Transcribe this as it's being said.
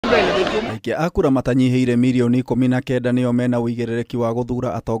Aikia a kura matanyihiire mirioni 19 nio mena uigĩrĩrĩki wa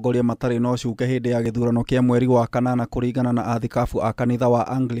guthura atongoria matarĩ no cuke hĩndĩ ya githurano kĩa mweri wa kanana kũringana na athikabu a kanitha wa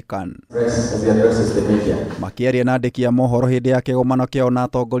Anglican. Makĩaria na andĩki a mohoro hĩndĩ ya kĩgomano kĩao na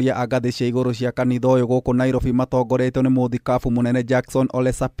atongoria a ngathĩ cia igũrũ cia kanitha ũyũ gũkũ Nairobi matongoretio nĩ muthikabu munene Jackson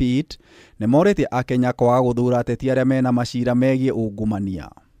Ole Sapit, nimoritie Akenya kwaga guthura ateti arĩa mena macira megiĩ ungumania.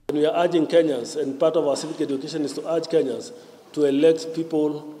 We are urging Kenyans, and part of our civic education is to urge Kenyans to elect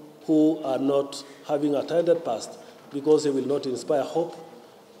people who are not having attended past, because they will not inspire hope.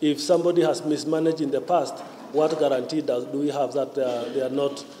 If somebody has mismanaged in the past, what guarantee do we have that they are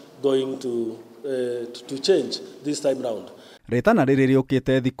not going to change this time round? Ritana rĩrĩ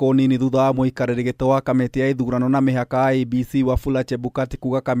rĩũkĩte thikũ nini thutha wa mũikarĩri gĩtĩ wa kamĩtĩ ya ithurano na mĩhaka ABC Wafula Chebukati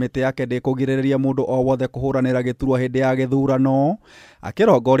kuga kamĩtĩ yake ndĩkũgirĩrĩria mũndũ o wothe kũhũranĩra gĩturwa hĩndĩ ya gĩthurano,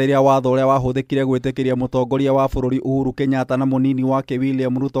 akĩrongoreria watho ũrĩa wahũthĩkire gwĩtĩkĩria mũtongoria wa bũrũri Uhuru Kenyatta na mũnini wake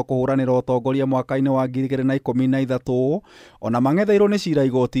William Ruto kũhũranĩra ũtongoria mwaka-inĩ wa 2013, ona mang'etheirwo nĩ cira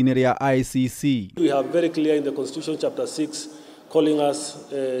igoti-inĩ rĩa ICC. We have very clear in the Constitution chapter 6 calling us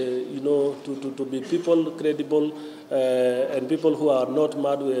to be people credible and people who are not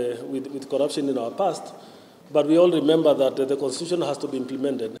mad with corruption in our past. But we all remember that the Constitution has to be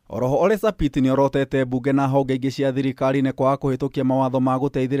implemented. Oroho Ole Sapit nĩ orotete mbunge na honge ingĩ cia thirikari nĩ kwaga kũhĩtũkia mawatho ma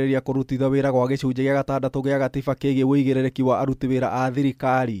gũteithĩrĩria kũrutithia wĩra gwa gĩcunjĩ gĩa 6 gĩa gatiba kĩgiĩ wĩigĩrĩrĩki wa aruti wĩra a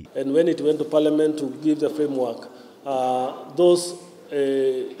thirikari. And when it went to Parliament to give the framework, those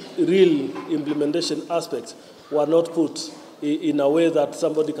real implementation aspects were not put in a way that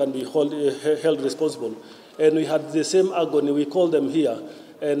somebody can be held responsible. And we had the same agony. We called them here.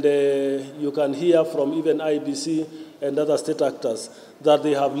 And you can hear from even IBC and other state actors that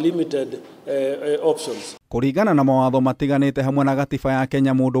they have limited options. Kũringana na mawatho matiganĩte hamwe na gatiba ya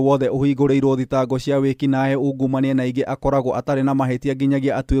Kenya, mũndũ wothe ũhingũrĩirwo thitango cia wĩki-naĩ ungumania na ingĩ akoragwo atarĩ na mahĩtia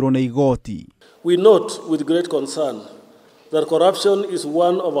nginyagia atuĩrwo nĩ igoti. We note with great concern that corruption is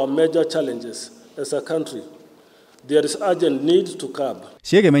one of our major challenges as a country. There is urgent need to curb.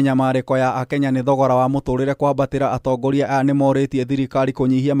 Ciĩgiĩ mĩnyamarĩko ya Akenya nĩ thogora wa mũtũrĩre kwambatĩra, atongoria aya nimoritie thirikari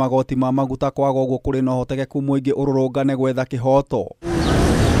kũnyihia magoti ma maguta, kwaga ũguo kũrĩ na ũhotekeku mũingĩ ũrũrũngane gwetha kĩhoto.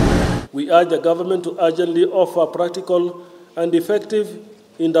 We urge the government to urgently offer practical and effective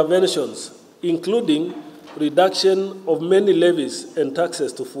interventions, including reduction of many levies and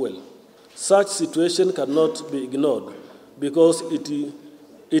taxes to fuel. Such situation cannot be ignored because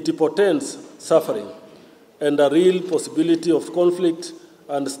it portends suffering, and a real possibility of conflict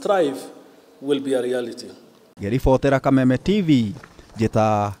and strife will be a reality. Gerifotera Kameme TV,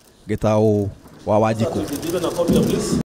 Gitau wa Wanjiku.